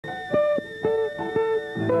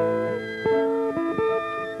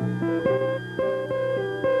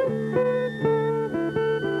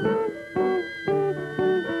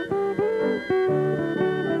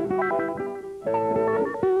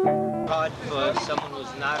for someone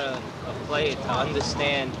who's not a player to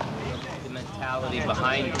understand the mentality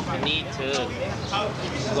behind it. You need to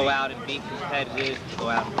go out and be competitive, to go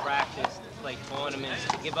out and practice, to play tournaments,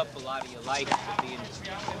 to give up a lot of your life to be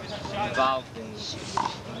involved in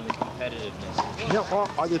the competitiveness. Now,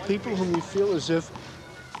 are there people whom you feel as if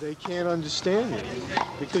they can't understand you?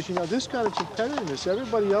 Because, you know, this kind of competitiveness,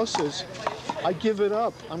 everybody else says, I give it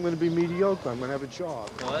up. I'm going to be mediocre. I'm going to have a job.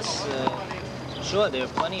 Of course, sure, there are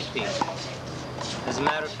plenty of people. As a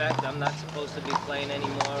matter of fact, I'm not supposed to be playing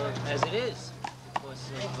anymore as it is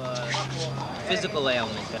because of a physical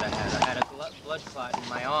ailment that I had. I had a blood clot in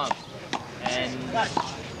my arm, and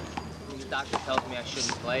the doctor tells me I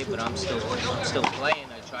shouldn't play, but I'm still playing.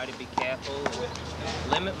 I try to be careful,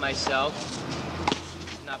 limit myself,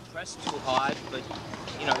 not press too hard, but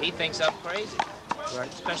you know, he thinks I'm crazy. Right.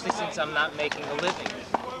 Especially since I'm not making a living.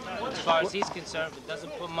 As far as he's concerned, if it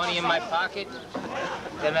doesn't put money in my pocket,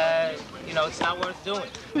 then, you know, it's not worth doing.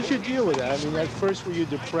 How did you deal with that? I mean, at first, were you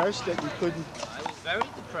depressed that you couldn't? I was very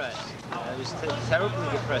depressed. I was terribly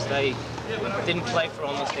depressed. I didn't play for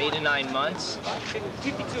almost 8 or 9 months.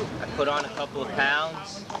 I put on a couple of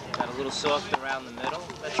pounds, got a little soft around the middle.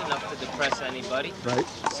 That's enough to depress anybody. Right.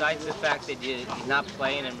 Besides the fact that you're not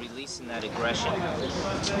playing and releasing that aggression.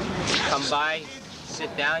 You come by,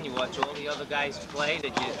 sit down, you watch all the other guys play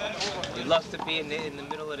that you love to be in the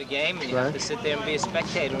middle of the game, and you have to sit there and be a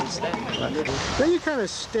spectator instead. Right. Now you kind of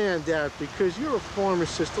stand out because you're a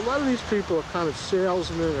pharmacist. A lot of these people are kind of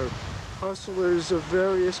salesmen or hustlers of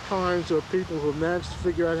various kinds, or people who have managed to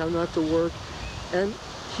figure out how not to work. And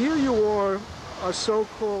here you are, a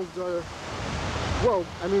so-called, well,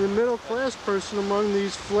 I mean, a middle-class person among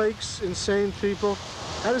these flakes, insane people.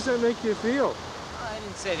 How does that make you feel? I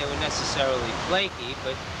didn't say they were necessarily flaky,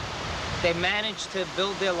 but they managed to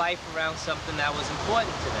build their life around something that was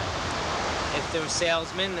important to them. If they're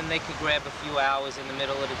salesmen, then they could grab a few hours in the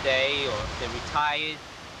middle of the day, or if they're retired,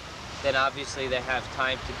 then obviously they have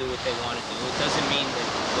time to do what they want to do. It doesn't mean that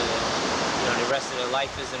the rest of their life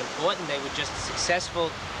isn't important. They were just successful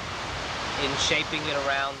in shaping it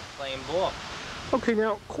around playing ball. Okay,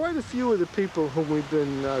 now quite a few of the people whom we've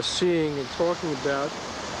been seeing and talking about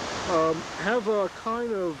have a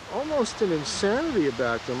kind of almost an insanity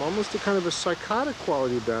about them, almost a kind of a psychotic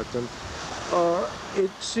quality about them. It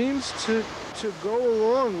seems to go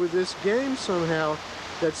along with this game somehow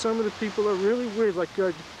that some of the people are really weird, like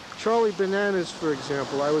Charlie Bananas, for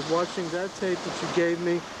example. I was watching that tape that you gave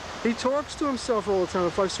me. He talks to himself all the time.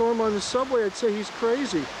 If I saw him on the subway, I'd say he's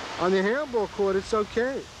crazy. On the handball court, it's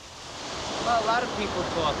okay. Well, a lot of people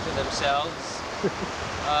talk to themselves.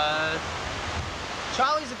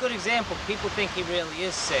 Charlie's a good example. People think he really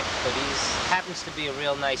is sick, but he happens to be a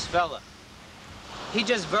real nice fella. He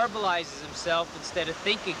just verbalizes himself instead of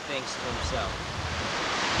thinking things to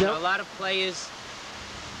himself. You know, a lot of players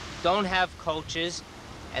don't have coaches,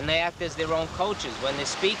 and they act as their own coaches. When they're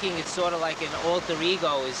speaking, it's sort of like an alter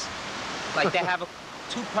ego. Is like they have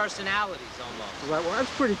two personalities almost. Well, that's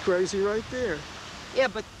pretty crazy right there. Yeah,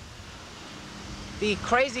 but the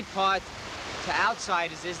crazy part to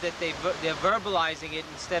outsiders is that they're verbalizing it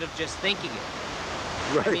instead of just thinking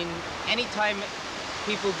it. Right. I mean, anytime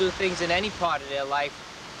people do things in any part of their life,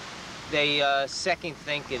 they second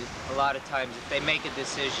think it a lot of times if they make a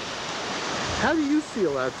decision. How do you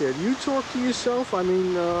feel out there? Do you talk to yourself? I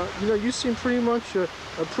mean, you know, you seem pretty much a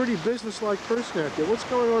pretty business-like person out there. What's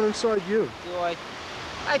going on inside you?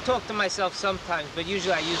 I talk to myself sometimes, but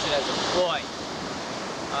usually I use it as a ploy.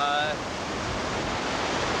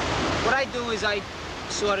 What I do is I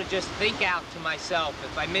sort of just think out to myself.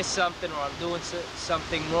 If I miss something or I'm doing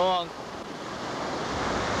something wrong,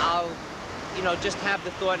 I'll, you know, just have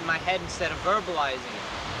the thought in my head instead of verbalizing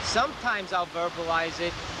it. Sometimes I'll verbalize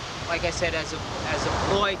it, like I said, as a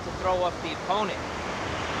ploy to throw off the opponent.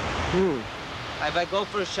 If I go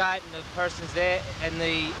for a shot and the person's there and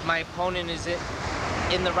my opponent is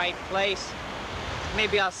in the right place,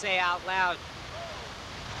 maybe I'll say out loud,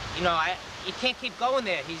 you know, you can't keep going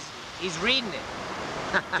there. He's reading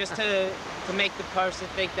it, just to make the person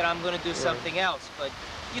think that I'm going to do something else. But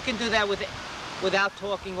you can do that without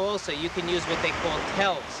talking also. You can use what they call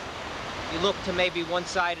tells. You look to maybe one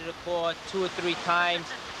side of the court 2 or 3 times,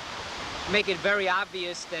 make it very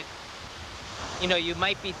obvious that, you know, you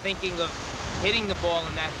might be thinking of hitting the ball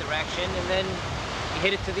in that direction, and then you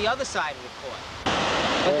hit it to the other side of the court.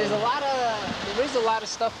 But there is a lot of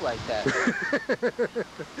stuff like that.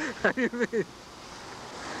 How do you mean?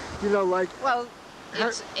 You know, like... Well,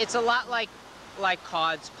 it's a lot like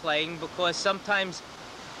cards playing, because sometimes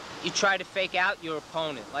you try to fake out your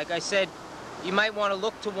opponent. Like I said, you might want to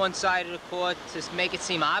look to one side of the court to make it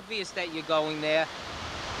seem obvious that you're going there,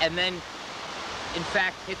 and then in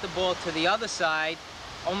fact, hit the ball to the other side,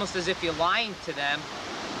 almost as if you're lying to them.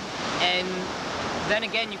 And then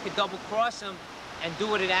again, you could double cross them and do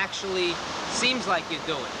what it actually seems like you're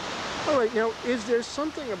doing. All right, now, is there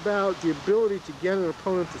something about the ability to get an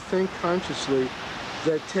opponent to think consciously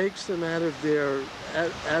that takes them out of their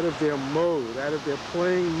mode, out of their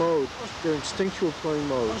playing mode, their instinctual playing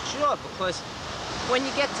mode? Well, sure, because when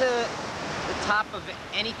you get to the top of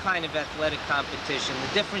any kind of athletic competition,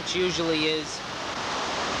 the difference usually is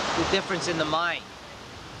the difference in the mind.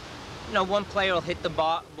 You know, one player will hit the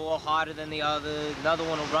ball harder than the other, another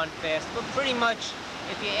one will run fast, but pretty much,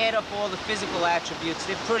 if you add up all the physical attributes,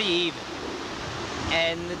 they're pretty even.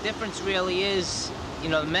 And the difference really is, you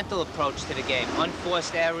know, the mental approach to the game.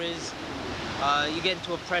 Unforced errors, you get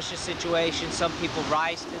into a pressure situation, some people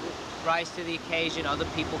rise to the occasion, other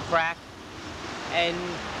people crack. And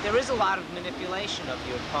there is a lot of manipulation of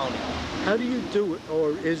your opponent. How do you do it?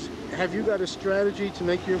 Or have you got a strategy to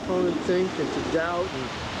make your opponent think and to doubt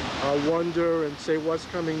and wonder and say what's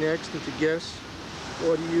coming next and to guess?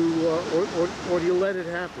 Or do you, or do you let it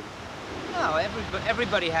happen? No,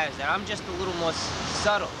 everybody has that. I'm just a little more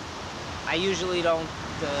subtle. I usually don't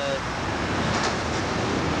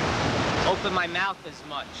open my mouth as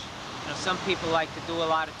much. You know, some people like to do a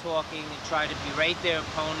lot of talking and try to berate their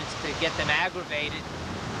opponents to get them aggravated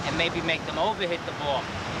and maybe make them overhit the ball.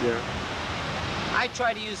 Yeah. I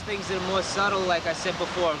try to use things that are more subtle, like I said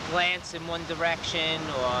before, a glance in one direction,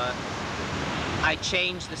 or I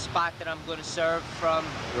change the spot that I'm going to serve from.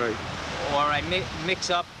 Right. Or I mix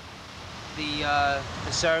up the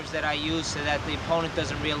serves that I use so that the opponent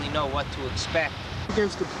doesn't really know what to expect.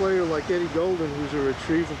 Against a player like Eddie Golden, who's a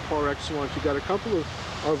retriever par excellence, you got a couple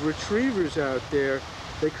of retrievers out there.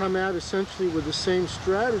 They come out essentially with the same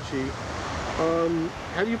strategy.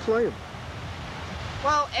 How do you play them?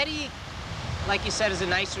 Well, Eddie, like you said, is a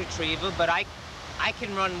nice retriever, but I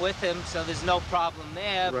can run with him, so there's no problem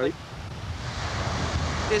there. Right.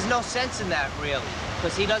 But there's no sense in that, really,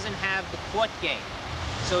 because he doesn't have the court game.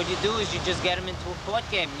 So what you do is you just get him into a court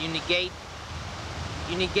game. You negate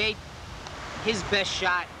his best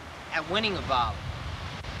shot at winning a volley.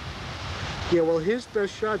 Yeah, well, his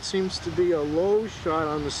best shot seems to be a low shot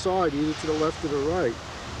on the side, either to the left or the right.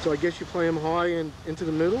 So I guess you play him high and into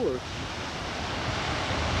the middle, or?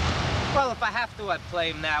 Well, if I have to, I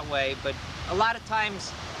play him that way. But a lot of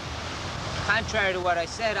times, contrary to what I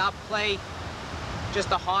said, I'll play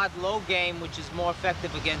just a hard low game, which is more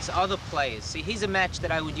effective against other players. See, he's a match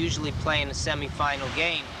that I would usually play in a semifinal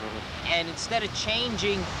game. And instead of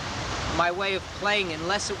changing my way of playing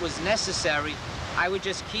unless it was necessary, I would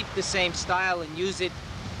just keep the same style and use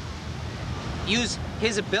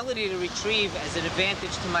his ability to retrieve as an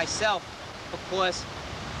advantage to myself, because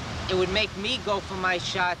it would make me go for my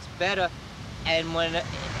shots better. And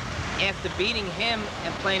after beating him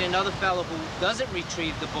and playing another fellow who doesn't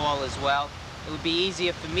retrieve the ball as well, it would be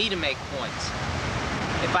easier for me to make points.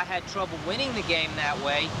 If I had trouble winning the game that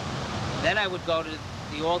way, then I would go to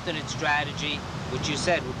the alternate strategy, which you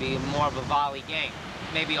said would be more of a volley game.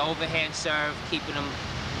 Maybe overhand serve, keeping him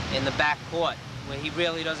in the back court, where he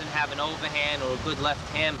really doesn't have an overhand or a good left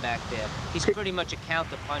hand back there. He's pretty much a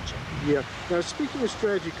counter puncher. Yeah. Now, speaking of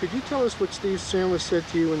strategy, could you tell us what Steve Sandler said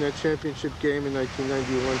to you in that championship game in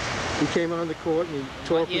 1991? He came on the court and he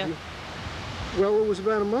talked with you. Well, it was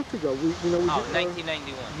about a month ago.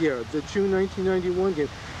 1991. Yeah, the June 1991 game.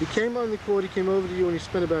 He came on the court, he came over to you, and he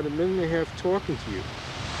spent about a minute and a half talking to you.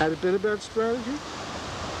 Had it been about strategy?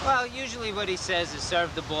 Well, usually what he says is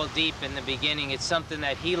serve the ball deep in the beginning. It's something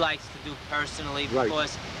that he likes to do personally,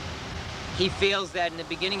 because he feels that in the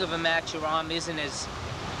beginning of a match, your arm isn't as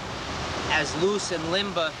loose and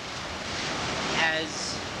limber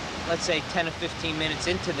as, let's say, 10 or 15 minutes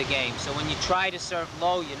into the game. So when you try to serve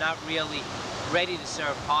low, you're not really ready to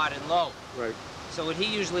serve hard and low. Right. So what he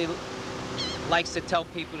usually likes to tell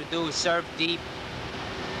people to do is serve deep,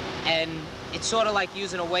 and it's sort of like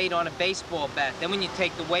using a weight on a baseball bat. Then when you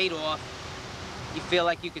take the weight off, you feel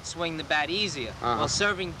like you could swing the bat easier. Well,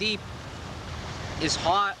 serving deep is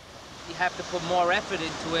hard. You have to put more effort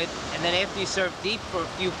into it, and then after you serve deep for a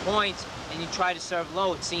few points and you try to serve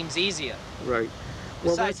low, it seems easier. Right.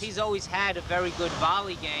 Besides, he's always had a very good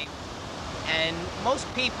volley game, and most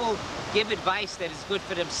people give advice that is good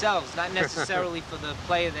for themselves, not necessarily for the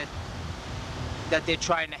player that they're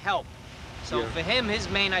trying to help. So for him, his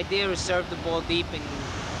main idea is serve the ball deep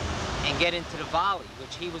and get into the volley,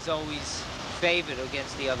 which he was always favored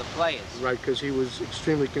against the other players. Right, because he was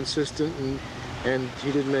extremely consistent and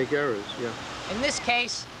he didn't make errors, yeah. In this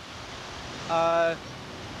case,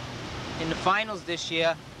 in the finals this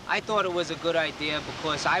year, I thought it was a good idea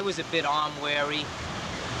because I was a bit arm wary,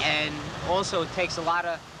 And also it takes a lot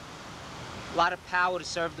of power to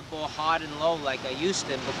serve the ball hard and low like I used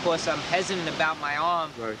to. And because I'm hesitant about my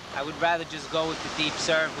arm, right. I would rather just go with the deep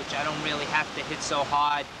serve, which I don't really have to hit so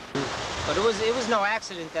hard. But it was no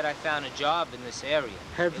accident that I found a job in this area.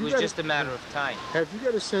 It was just a matter of time. Have you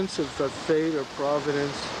got a sense of fate or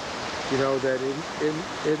providence, you know, that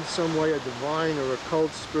in some way a divine or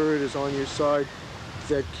occult spirit is on your side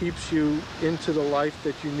that keeps you into the life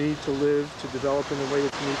that you need to live, to develop in the way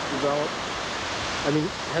that you need to develop? I mean,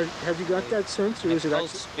 have you got that sense, or is it actually...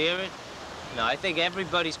 spirit? No, I think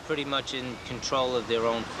everybody's pretty much in control of their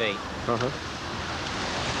own fate. Uh-huh.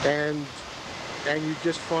 And you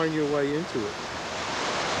just find your way into it.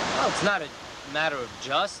 Well, it's not a matter of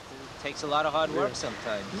just. It takes a lot of hard work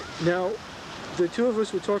sometimes. Now, the two of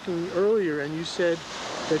us were talking earlier, and you said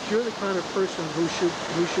that you're the kind of person who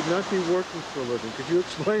should not be working for a living. Could you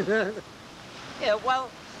explain that? Yeah, well,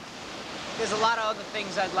 there's a lot of other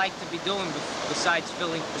things I'd like to be doing besides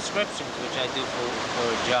filling prescriptions, which I do for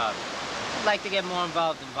a job. I'd like to get more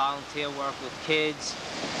involved in volunteer work with kids,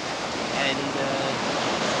 and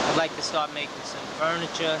I'd like to start making some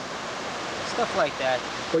furniture, stuff like that.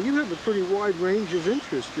 Well, you have a pretty wide range of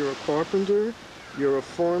interests. You're a carpenter, you're a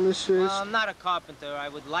pharmacist. Well, I'm not a carpenter. I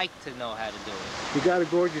would like to know how to do it. You got a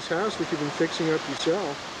gorgeous house which you've been fixing up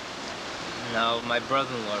yourself. No, my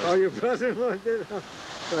brother-in-law. Oh, your brother-in-law did?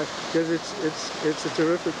 Because it's a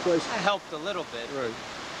terrific place. I helped a little bit. Right.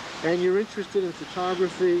 And you're interested in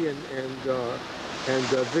photography and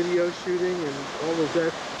video shooting and all of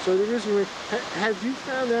that. So there is a... Have you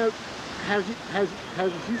found out... Have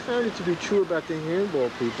you found it to be true about the handball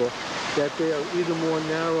people that they are either more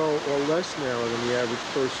narrow or less narrow than the average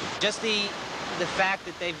person? Just the fact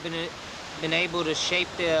that they've been able to shape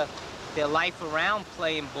their life around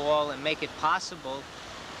playing ball and make it possible,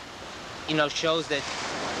 you know, shows that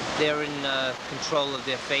they're in control of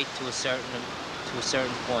their fate to a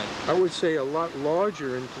certain point. I would say a lot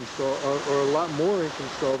larger in control, or a lot more in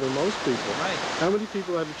control than most people. Right. How many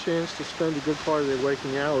people have a chance to spend a good part of their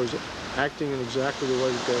waking hours acting in exactly the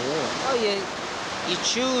way that they want? Oh, you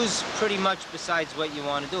choose pretty much besides what you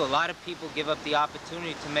want to do. A lot of people give up the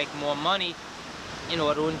opportunity to make more money in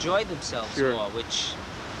order to enjoy themselves more, which,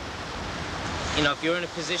 you know, if you're in a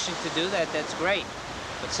position to do that, that's great.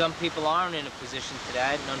 But some people aren't in a position to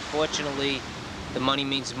that, and unfortunately, the money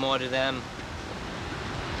means more to them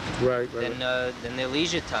than their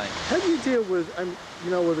leisure time. How do you deal with,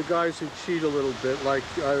 you know, with the guys who cheat a little bit, like,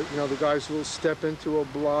 you know, the guys who will step into a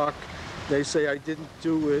block, they say, I didn't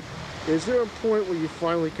do it. Is there a point where you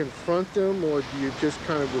finally confront them, or do you just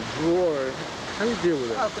kind of withdraw? How do you deal with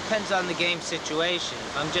that? Well, it depends on the game situation.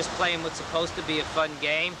 If I'm just playing what's supposed to be a fun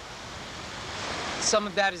game, some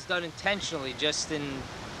of that is done intentionally, just in,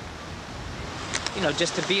 you know,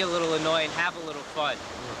 just to be a little annoying, have a little fun.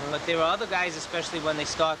 But there are other guys, especially when they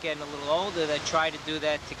start getting a little older, that try to do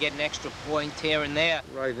that to get an extra point here and there.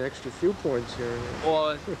 Right, an extra few points here and there.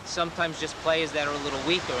 Or sometimes just players that are a little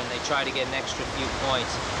weaker and they try to get an extra few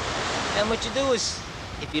points. And what you do is,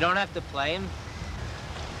 if you don't have to play them,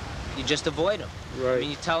 you just avoid them. Right. I mean,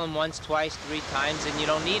 you tell them once, twice, 3 times, and you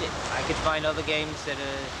don't need it. I could find other games that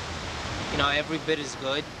are, you know, every bit as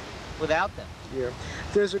good without them. Yeah.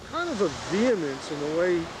 There's a kind of a vehemence in the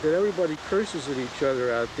way that everybody curses at each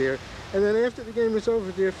other out there, and then after the game is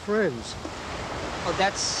over, they're friends. Well,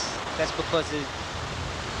 that's because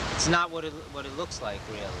it's not what it looks like,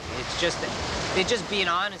 really. It's just that they're just being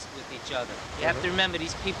honest with each other. You have to remember,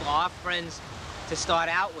 these people are friends to start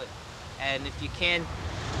out with, and if you can't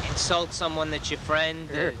insult someone that's your friend,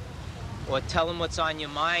 or tell them what's on your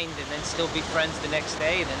mind, and then still be friends the next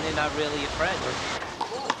day, then they're not really your friend.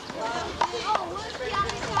 I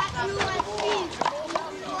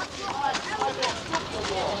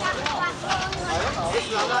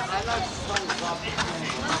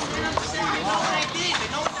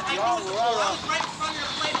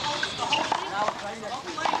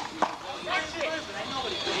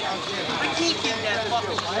can't give that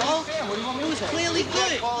fucking ball. It was clearly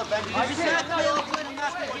good. If it's not clearly good, I'm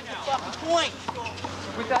not going to give the fucking point.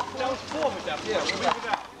 With that, that was 4 with that. Yeah, we'll leave it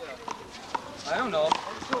out. I don't know.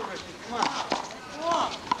 Come on. Come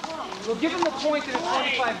on. We'll give him the point in a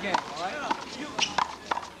 25 game, all right?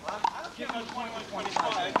 Give him the point in a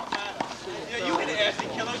 25 game. Yeah, you hit an assy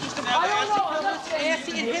killer. Just an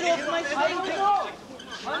assy and hit off my face. I don't know.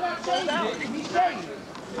 I'm not saying that. He's saying it.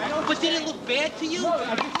 But did it look bad to you? You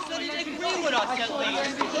didn't agree with us at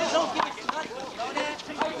least. Don't give a shit. Know that?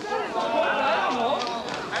 I don't know.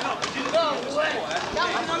 No way. That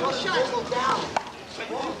was on the shot. Go down.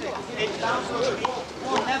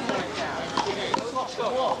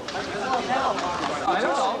 I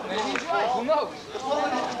don't know. Maybe he's right. Who knows?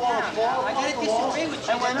 ball and fall. I gotta disagree with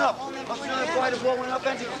you. It went up. I'm sure that's why the ball went up,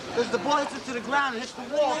 because the ball hits into the ground and hits the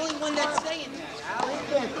wall. I'm the only one that's saying that. You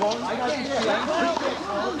can't call him. I can't say that.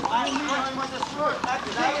 I must have sworn. I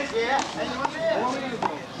was there, and you were there. What are we going to do?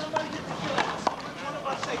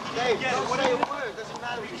 Dave, don't say a word. It doesn't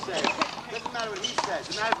matter what you say. It doesn't matter what he says.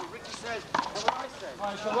 It matters what Ricky says and what I say. All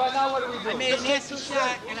right, so right now, what do we do? I made a nasty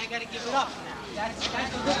shot, and I gotta give it up now. That's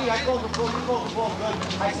Ricky, I called the ball. You called the ball good.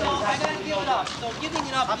 I gotta give it up. So giving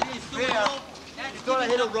it up is fair. You thought I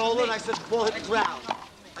hit a roller, and I said the ball hit the ground.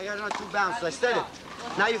 I got it on 2 bounces. I said it.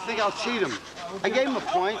 Now you think I'll cheat him. I gave him a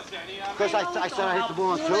point because I said I hit the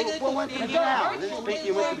ball on 2. The ball went to the ground. Hit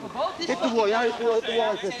the wall. You know, hit the wall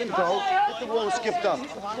like this. Didn't go. Hit the wall and skipped up. The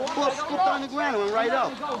ball skipped on the ground and went right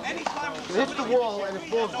up. It hits the wall and it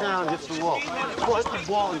falls down and hits the wall. The ball hits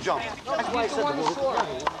the wall and jumps. That's why I said the ball hit the ground.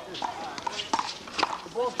 The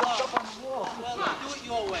ball jumped up on the wall. Well, do it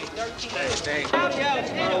your way. 13 years.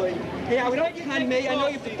 Yeah, we don't kind me. I know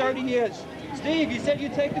you for 30 years. Steve, you said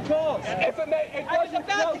you'd take the calls. I was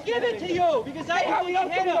about to give it to you because I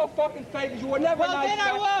don't hit him. No fucking favors. You were never nice. Well, then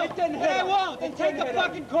I won't. It didn't hit him. I won't. Then take the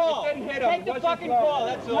fucking call. It didn't hit him. Take the fucking call.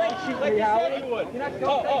 That's all. Like you said you would. You're not going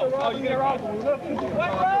to rob me.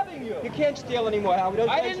 What's robbing you? You can't steal anymore, Howard.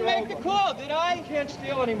 I didn't make the call, did I? You can't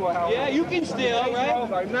steal anymore, Howard. Yeah, you can steal,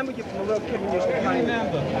 right? I remember you from a little kid when you used to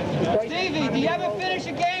remember. Stevie, do you ever finish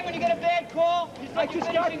a game when you get a bad call? I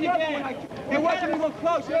just got the other one. It wasn't even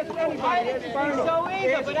close. It wasn't anybody. So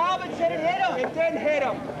either, but Albert said it hit him. It didn't hit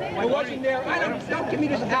him. It wasn't there. Don't give me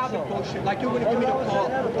this Albert bullshit like you're going to give me the call.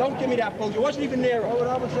 Don't give me that bullshit. It wasn't even there.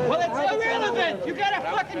 Well, it's irrelevant. You got a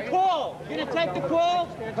fucking call. You going to take the call?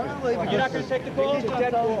 You're not going to take the call?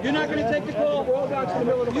 You're not going to take the call?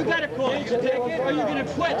 You got a call. You can take it, or you're going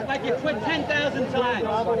to quit like you quit 10,000 times.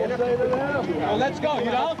 Well, let's go. You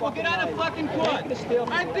know? We'll get on a fucking court.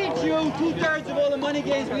 I beat you 2/3 of all the money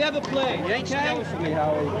games we ever played. You ain't stealing from me,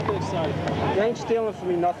 Howie. You ain't stealing from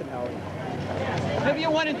me nothing, Howie. Maybe you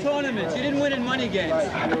won in tournaments. You didn't win in money games.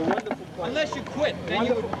 Right. You're a wonderful player. Unless you quit. Then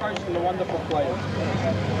you're a person, a wonderful player.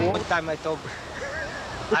 One time I told...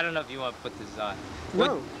 I don't know if you want to put this on.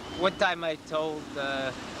 No. One time I told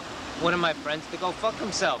one of my friends to go fuck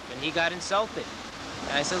himself, and he got insulted.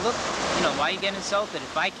 And I said, look, you know, why are you getting insulted?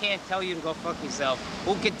 If I can't tell you to go fuck yourself,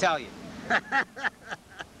 who can tell you?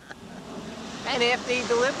 And after he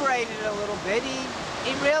deliberated a little bit,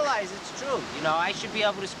 he realized it's true. You know, I should be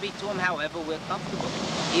able to speak to him however we're comfortable.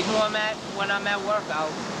 Even when I'm at work,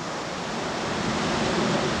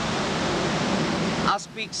 I'll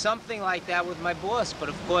speak something like that with my boss. But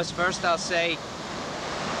of course, first I'll say,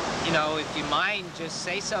 you know, if you mind, just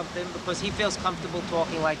say something, because he feels comfortable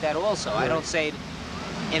talking like that also. I don't say it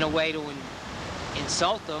in a way to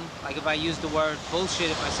insult him. Like if I use the word bullshit,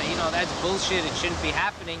 if I say, you know, that's bullshit, it shouldn't be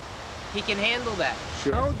happening, he can handle that.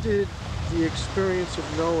 Sure. How did the experience of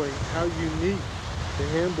knowing how unique the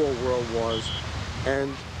handball world was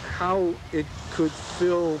and how it could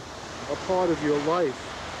fill a part of your life,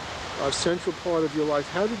 a central part of your life,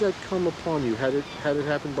 how did that come upon you? Had it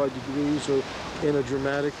happened by degrees or in a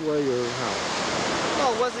dramatic way, or how?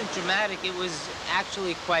 Well, it wasn't dramatic. It was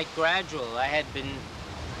actually quite gradual. I had been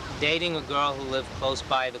dating a girl who lived close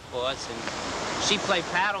by the courts, and she played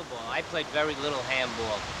paddleball. I played very little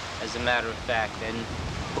handball, as a matter of fact. And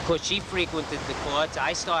because she frequented the courts,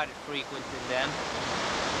 I started frequenting them.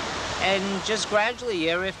 And just gradually,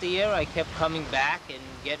 year after year, I kept coming back and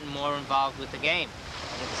getting more involved with the game,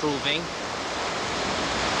 improving.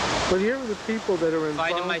 But here are the people that are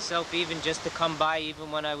involved. Finding myself even just to come by even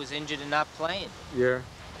when I was injured and not playing. Yeah.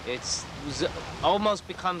 It almost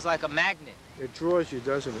becomes like a magnet. It draws you,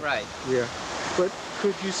 doesn't it? Right. Yeah. But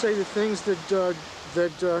could you say the things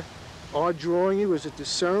that are drawing you? Is it the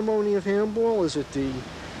ceremony of handball? Is it the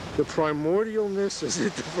primordialness? Is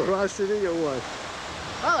it the ferocity, or what?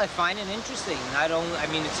 Well, I find it interesting. I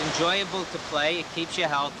mean, it's enjoyable to play. It keeps you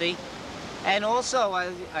healthy. And also,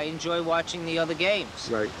 I enjoy watching the other games.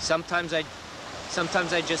 Right. Sometimes I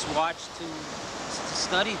just watch to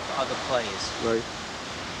study other players. Right.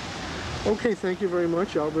 Okay, thank you very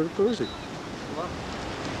much, Albert Apuzzi. Well,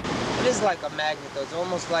 it is like a magnet, though. It's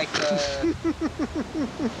almost like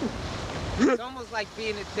it's almost like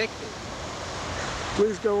being addicted.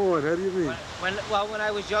 Please go on. How do you mean? When I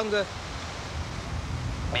was younger,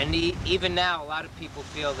 and even now, a lot of people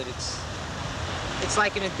feel that it's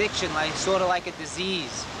like an addiction, like sort of like a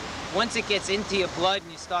disease. Once it gets into your blood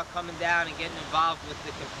and you start coming down and getting involved with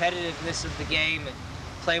the competitiveness of the game and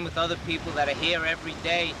playing with other people that are here every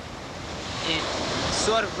day, it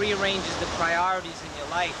sort of rearranges the priorities in your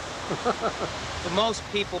life. For most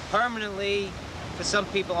people, permanently. For some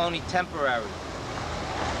people, only temporary.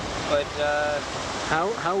 But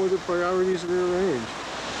How are the priorities rearranged?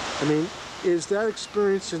 I mean, is that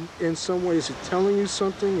experience in some ways it telling you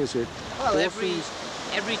something? Is it? Well, every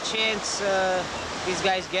chance these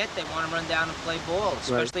guys get, they want to run down and play ball,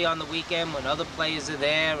 especially on the weekend when other players are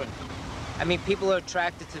there. And I mean, people are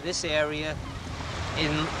attracted to this area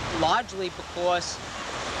largely because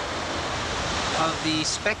of the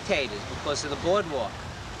spectators, because of the boardwalk,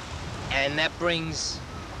 and that brings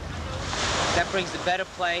the better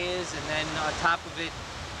players, and then on top of it,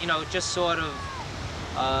 you know, just sort of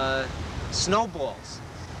snowballs.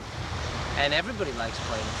 And everybody likes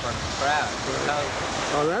playing in front of the crowd. You know?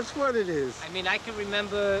 Oh, that's what it is. I mean, I can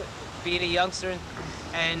remember being a youngster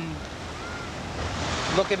and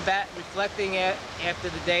looking back, reflecting after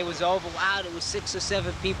the day was over. Wow, there was 6 or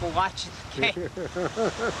 7 people watching the game. You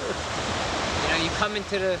know, you come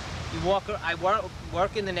into I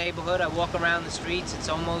work in the neighborhood. I walk around the streets. It's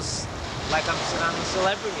almost like I'm a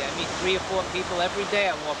celebrity. I meet 3 or 4 people every day.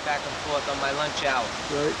 I walk back and forth on my lunch hour.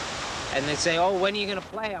 Right. And they say, "Oh, when are you going to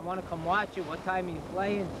play? I want to come watch you. What time are you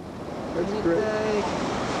playing?" That's great.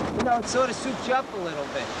 You know, it sort of suits you up a little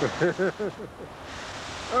bit.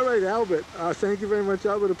 All right, Albert. Thank you very much,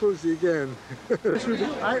 Albert Apuzzi, again.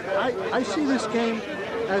 I see this game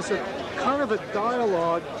as a kind of a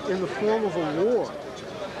dialogue in the form of a war,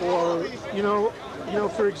 or you know,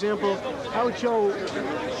 for example,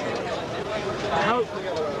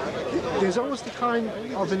 there's almost a kind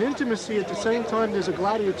of an intimacy at the same time. There's a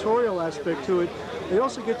gladiatorial aspect to it. They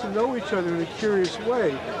also get to know each other in a curious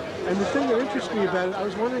way. And the thing that interests me about it, I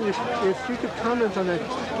was wondering if you could comment on that,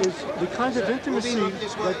 is the kind of intimacy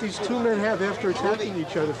that these 2 men have after attacking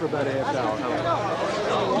each other for about a half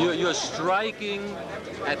hour. You're striking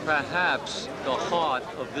at perhaps the heart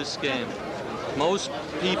of this game. Most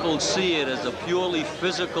people see it as a purely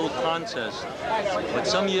physical contest. But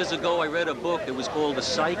some years ago, I read a book. It was called The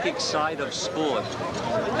Psychic Side of Sport.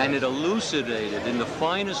 And it elucidated in the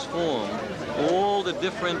finest form all the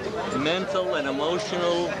different mental and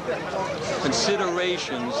emotional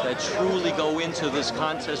considerations that truly go into this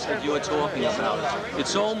contest that you're talking about.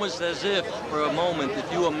 It's almost as if, for a moment,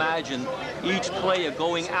 if you imagine each player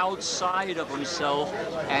going outside of himself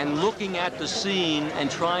and looking at the scene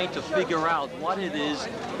and trying to figure out what it is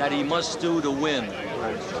that he must do to win.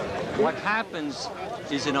 What happens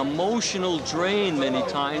is an emotional drain many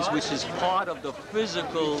times, which is part of the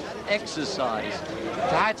physical exercise.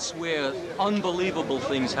 That's where unbelievable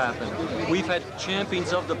things happen. We've had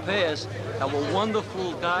champions of the past that were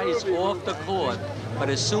wonderful guys off the court, but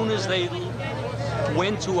as soon as they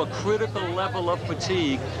went to a critical level of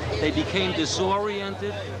fatigue, they became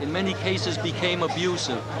disoriented, in many cases became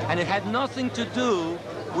abusive. And it had nothing to do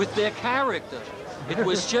with their character. It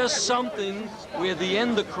was just something where the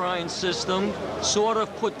endocrine system sort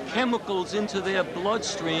of put chemicals into their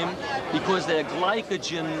bloodstream because their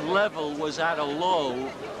glycogen level was at a low,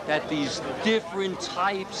 that these different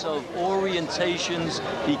types of orientations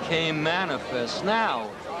became manifest. Now,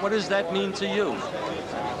 what does that mean to you?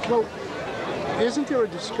 Well, isn't there a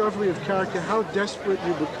discovery of character, how desperate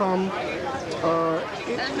you become?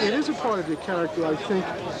 It is a part of your character, I think,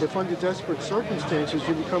 if under desperate circumstances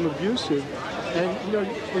you become abusive. And, you know,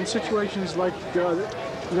 in situations like,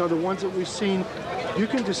 you know, the ones that we've seen, you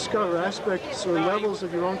can discover aspects or levels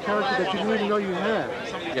of your own character that you didn't even know you had.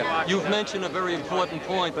 Yeah, you've mentioned a very important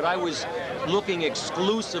point, but I was looking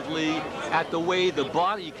exclusively at the way the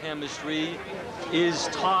body chemistry is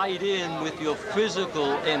tied in with your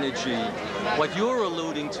physical energy. What you're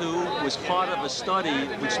alluding to was part of a study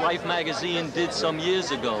which Life magazine did some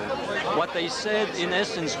years ago. What they said, in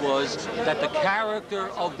essence, was that the character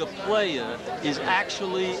of the player is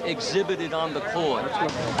actually exhibited on the court.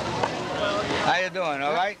 How you doing,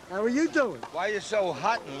 all right? How are you doing? Why are you so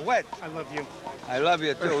hot and wet? I love you. I love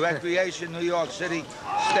you, too. Recreation, New York City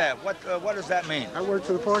staff. What does that mean? I work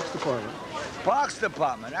for the Parks Department. Parks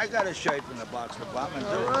Department. I got a shirt from the Parks Department,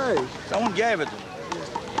 too. All right. Someone gave it to me.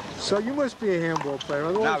 So you must be a handball player,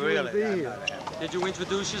 otherwise Not you wouldn't really. be here. Did you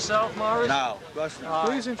introduce yourself, Morris? No, of course not.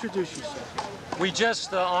 Please introduce yourself. We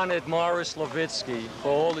just honored Morris Levitsky for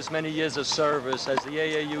all his many years of service as the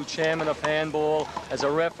AAU chairman of handball, as a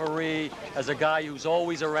referee, as a guy who's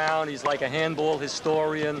always around. He's like a handball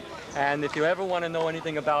historian. And if you ever want to know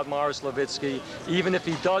anything about Morris Levitsky, even if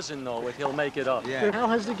he doesn't know it, he'll make it up. Yeah. How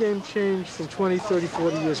has the game changed from 20, 30,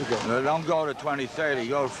 40 years ago? No, don't go to 20, 30.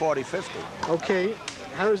 Go to 40, 50. Okay.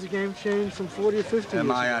 How has the game changed from 40 or 50 years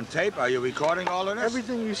Am I ago? on tape? Are you recording all of this?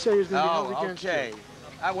 Everything you say is going to be held Oh, against okay.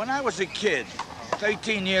 you. When I was a kid,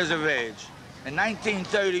 13 years of age, in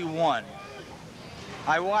 1931,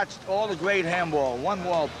 I watched all the great handball,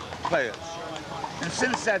 one-wall players. And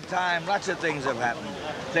since that time, lots of things have happened.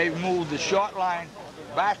 They've moved the short line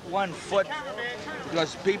back 1 foot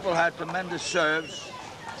because people had tremendous serves,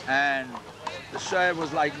 and the serve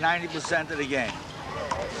was like 90% of the game.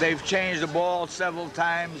 They've changed the ball several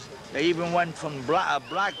times. They even went from a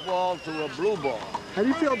black ball to a blue ball. How do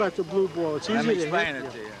you feel about the blue ball? It's easy Let me to explain hit.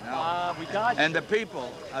 it to you. And the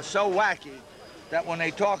people are so wacky that when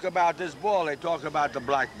they talk about this ball, they talk about the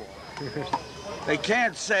black ball. They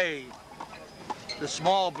can't say the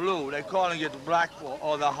small blue. They're calling it the black ball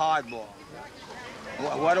or the hard ball.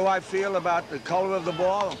 What do I feel about the color of the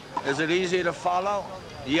ball? Is it easy to follow?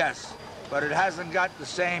 Yes, but it hasn't got the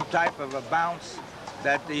same type of a bounce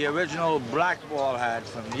that the original black ball had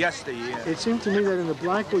from yesteryear. It seemed to me that in the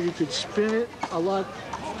black ball you could spin it a lot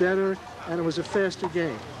better and it was a faster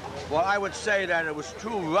game. Well, I would say that it was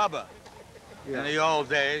true rubber in the old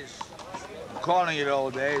days. I'm calling it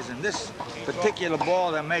old days. And this particular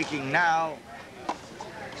ball they're making now,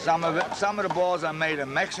 some of the balls are made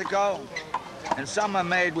in Mexico, and some are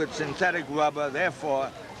made with synthetic rubber. Therefore,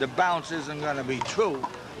 the bounce isn't going to be true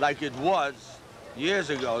like it was years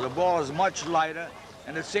ago. The ball is much lighter,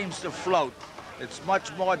 and it seems to float. It's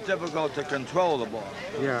much more difficult to control the ball.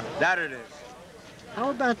 Yeah. That it is. How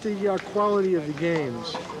about the quality of the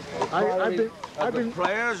games? I've been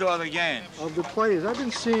players or the games? Of the players. I've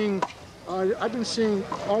been seeing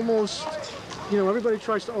almost, you know, everybody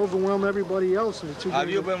tries to overwhelm everybody else in the two games. Have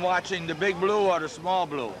you been watching the big blue or the small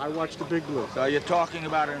blue? I watched the big blue. So you're talking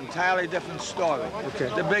about an entirely different story. Okay.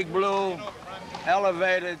 The big blue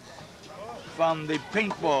elevated from the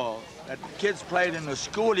pink ball that the kids played in the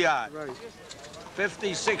schoolyard. Right.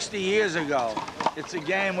 50, 60 years ago. It's a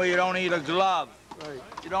game where you don't need a glove. Right.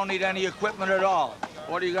 You don't need any equipment at all.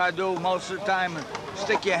 What you gotta do most of the time is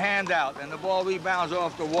stick your hand out and the ball rebounds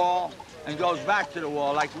off the wall and goes back to the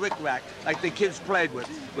wall like rick-rack, like the kids played with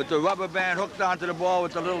the rubber band hooked onto the ball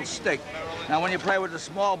with the little stick. Now when you play with the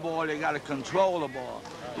small ball, you gotta control the ball.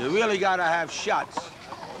 You really gotta have shots.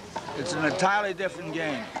 It's an entirely different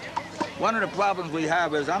game. One of the problems we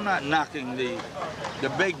have is I'm not knocking the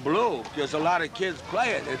big blue because a lot of kids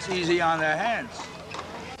play it. It's easy on their hands.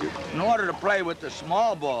 In order to play with the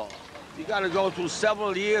small ball, you got to go through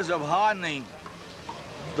several years of hardening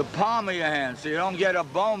the palm of your hand so you don't get a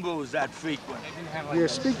bone bruise that frequent. Yeah,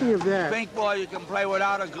 speaking of that. Pink ball you can play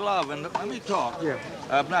without a glove, and let me talk. Yeah.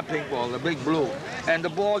 Not pink ball, the big blue. And the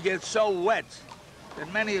ball gets so wet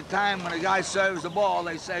that many a time when a guy serves the ball,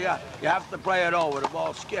 they say, you have to play it over, the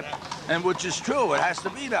ball skipped. And which is true, it has to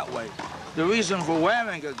be that way. The reason for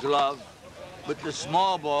wearing a glove with the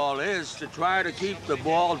small ball is to try to keep the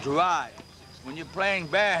ball dry. When you're playing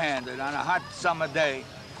barehanded on a hot summer day,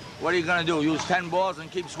 what are you going to do, use 10 balls and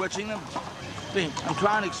keep switching them? See, I'm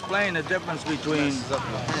trying to explain the difference between,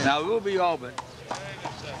 now Ruby Obert,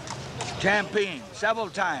 champion several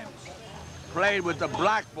times, played with the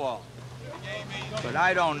black ball. But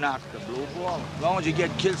I don't knock the blue ball. As long as you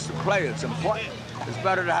get kids to play, it's important. It's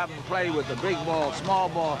better to have them play with the big ball, small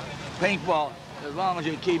ball, pink ball, as long as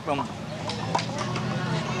you keep them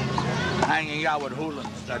hanging out with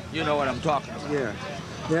hoolens. That, you know what I'm talking about. Yeah.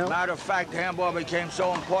 Yeah. Matter of fact, handball became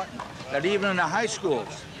so important that even in the high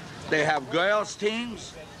schools, they have girls'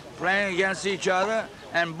 teams playing against each other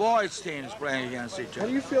and boys' teams playing against each How other.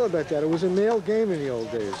 do you feel about that? It was a male game in the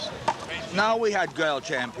old days. Now, we had girl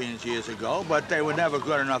champions years ago, but they were never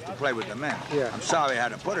good enough to play with the men. Yeah. I'm sorry I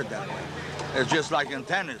had to put it that way. It's just like in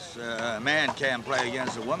tennis. A man can't play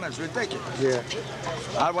against a woman. It's ridiculous. Yeah.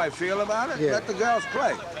 How do I feel about it? Yeah. Let the girls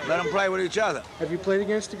play. Let them play with each other. Have you played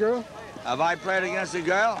against a girl? Have I played against a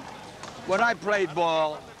girl? When I played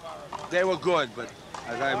ball, they were good, but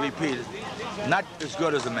as I repeated, not as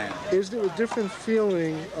good as a man. Is there a different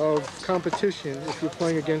feeling of competition if you're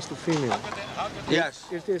playing against a female? Yes.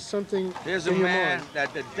 If there's something There's a in your man mind?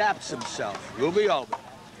 that adapts himself, Ruby Obert.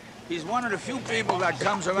 He's one of the few people that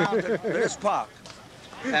comes around to this park.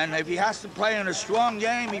 And if he has to play in a strong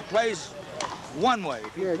game, he plays one way.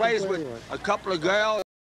 If he Yeah, he can plays play with anyway. a couple of girls,